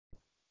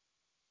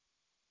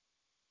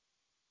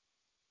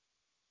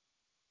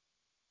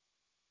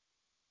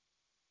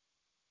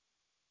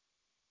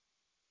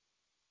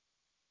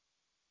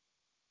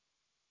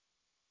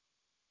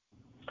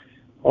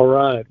All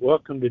right,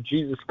 welcome to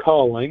Jesus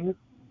Calling,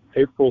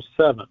 April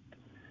 7th.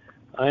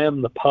 I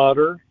am the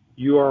potter,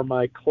 you are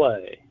my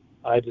clay.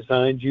 I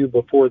designed you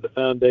before the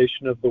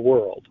foundation of the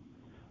world.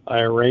 I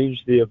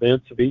arranged the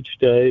events of each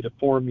day to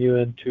form you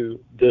into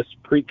this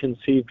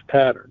preconceived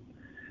pattern.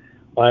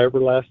 My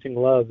everlasting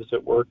love is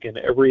at work in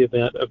every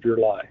event of your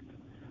life.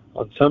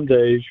 On some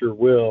days, your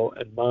will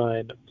and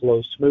mine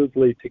flow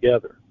smoothly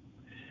together.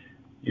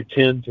 You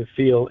tend to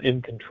feel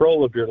in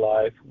control of your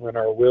life when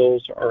our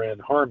wills are in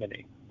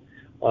harmony.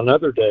 On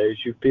other days,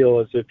 you feel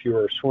as if you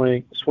are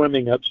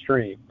swimming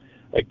upstream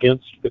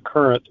against the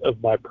current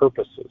of my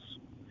purposes.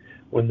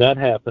 When that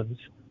happens,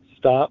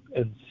 stop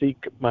and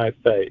seek my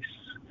face.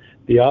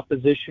 The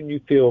opposition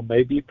you feel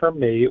may be from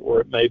me or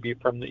it may be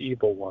from the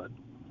evil one.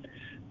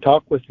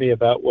 Talk with me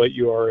about what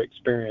you are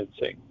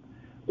experiencing.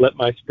 Let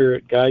my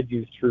spirit guide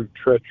you through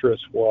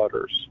treacherous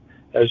waters.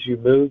 As you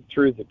move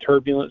through the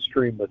turbulent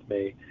stream with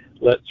me,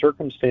 let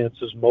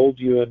circumstances mold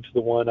you into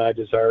the one I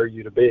desire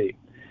you to be.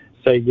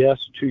 Say yes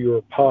to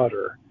your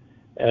potter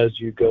as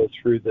you go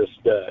through this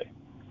day.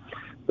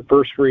 The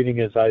first reading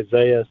is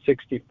Isaiah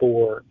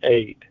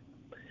 64:8.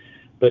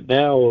 But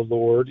now, O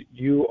Lord,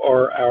 you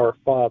are our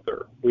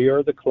Father. We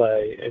are the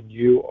clay, and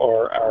you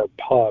are our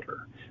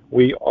potter.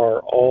 We are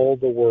all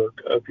the work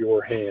of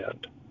your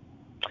hand.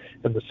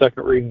 And the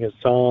second reading is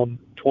Psalm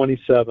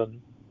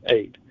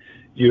 27:8.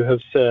 You have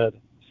said,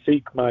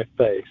 seek my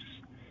face.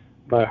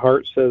 My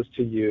heart says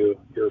to you,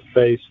 your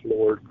face,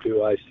 Lord,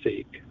 do I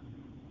seek.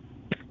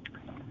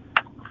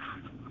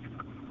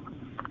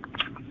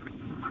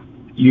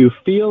 You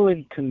feel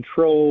in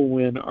control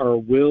when our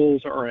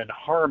wills are in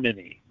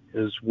harmony,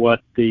 is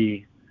what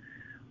the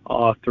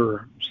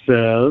author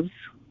says.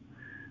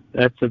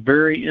 That's a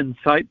very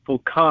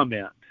insightful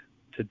comment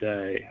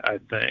today, I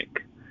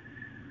think.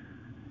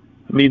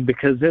 I mean,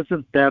 because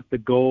isn't that the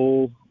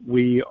goal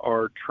we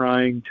are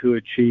trying to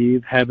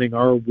achieve, having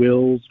our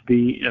wills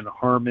be in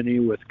harmony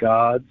with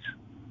God's?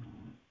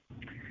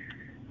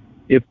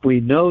 If we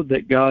know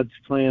that God's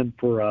plan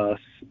for us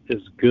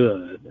is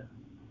good,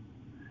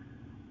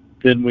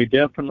 then we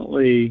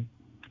definitely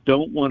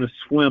don't want to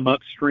swim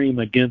upstream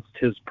against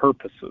his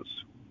purposes.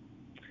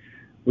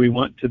 We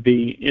want to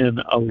be in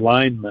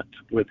alignment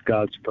with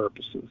God's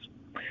purposes.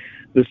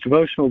 This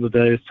devotional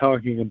today is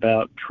talking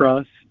about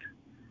trust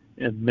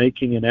and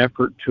making an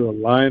effort to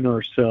align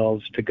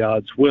ourselves to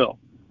God's will.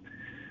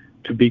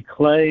 To be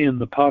clay in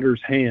the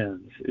potter's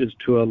hands is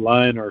to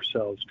align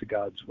ourselves to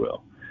God's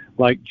will.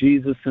 Like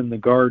Jesus in the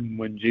garden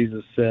when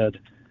Jesus said,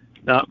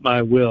 not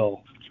my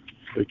will,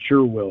 but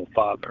your will,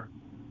 Father.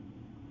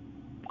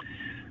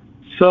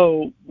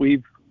 So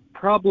we've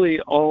probably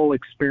all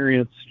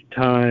experienced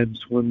times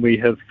when we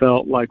have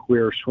felt like we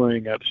are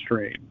swimming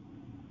upstream.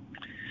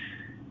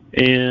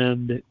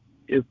 And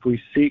if we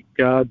seek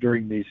God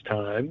during these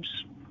times,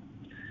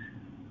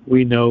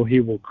 we know he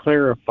will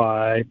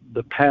clarify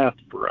the path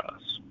for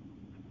us.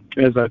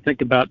 As I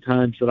think about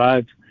times that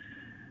I've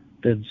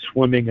been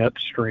swimming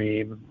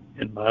upstream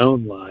in my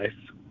own life,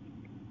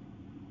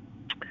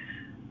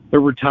 there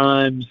were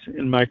times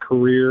in my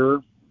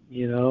career,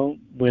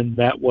 when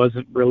that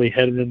wasn't really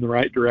headed in the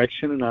right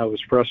direction and I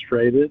was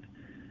frustrated,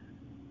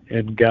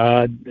 and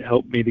God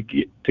helped me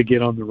to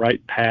get on the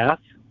right path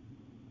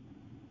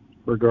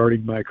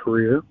regarding my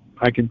career.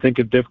 I can think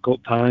of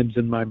difficult times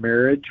in my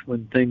marriage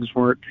when things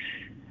weren't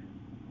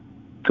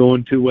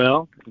going too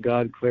well.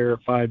 God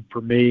clarified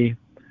for me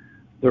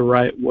the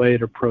right way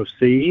to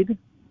proceed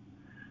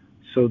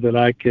so that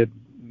I could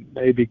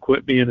maybe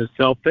quit being as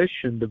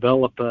selfish and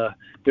develop a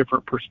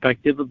different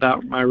perspective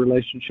about my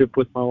relationship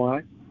with my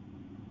wife.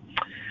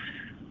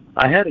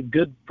 I had a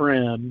good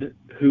friend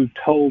who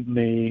told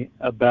me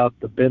about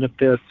the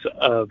benefits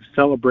of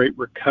Celebrate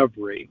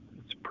Recovery.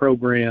 It's a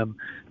program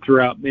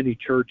throughout many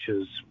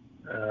churches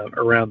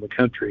around the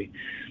country.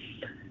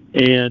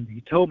 And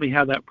he told me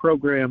how that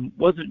program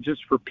wasn't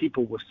just for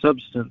people with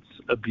substance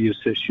abuse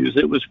issues.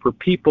 It was for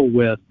people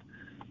with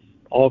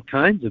all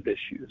kinds of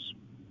issues.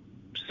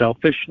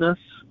 Selfishness,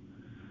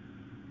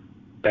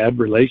 bad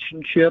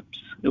relationships.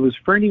 It was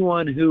for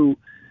anyone who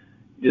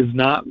is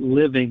not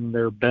living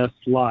their best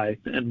life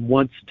and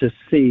wants to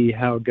see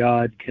how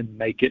God can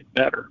make it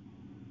better.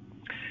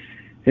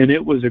 And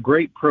it was a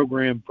great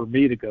program for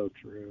me to go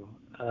through.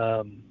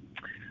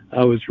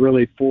 I was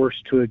really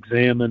forced to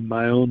examine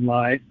my own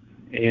life,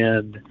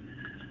 and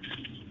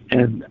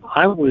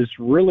I was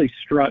really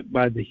struck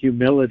by the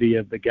humility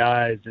of the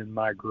guys in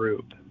my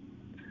group.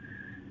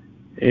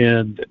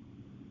 And,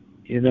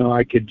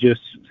 I could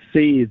just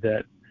see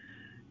that,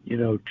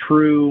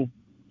 true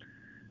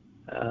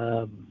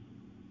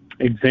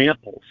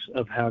examples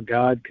of how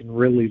God can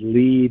really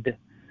lead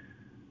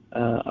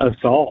us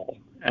all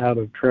out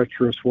of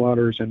treacherous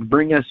waters and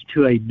bring us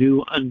to a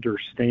new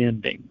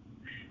understanding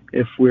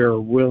if we're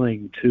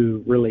willing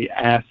to really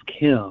ask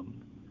him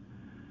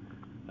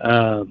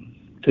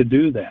to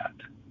do that,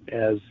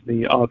 as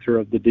the author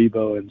of the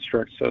Devo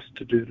instructs us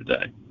to do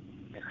today.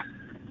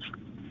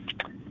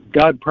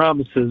 God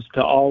promises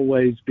to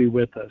always be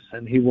with us,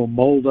 and he will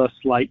mold us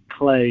like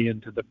clay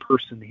into the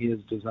person he has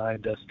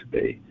designed us to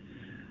be.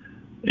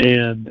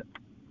 And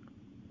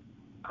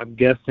I'm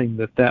guessing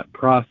that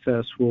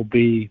process will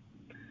be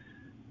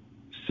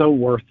so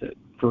worth it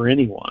for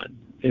anyone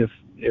if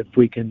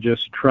we can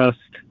just trust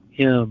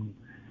Him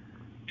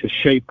to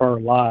shape our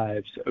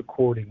lives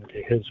according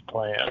to His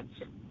plans.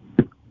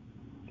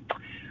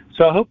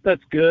 So I hope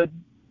that's good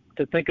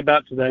to think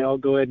about today. I'll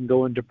go ahead and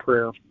go into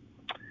prayer.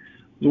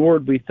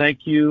 Lord, we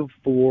thank you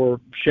for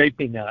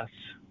shaping us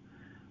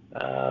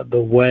the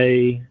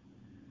way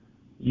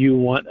you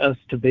want us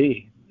to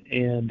be,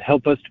 and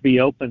help us to be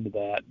open to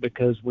that,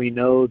 because we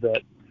know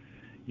that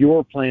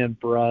your plan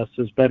for us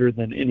is better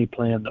than any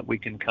plan that we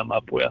can come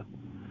up with.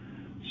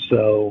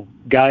 So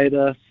guide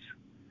us,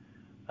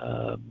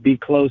 be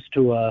close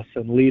to us,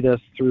 and lead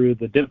us through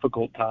the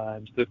difficult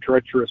times, the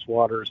treacherous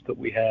waters that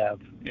we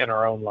have in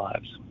our own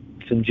lives.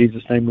 It's in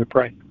Jesus' name we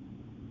pray.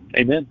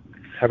 Amen.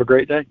 Have a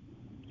great day.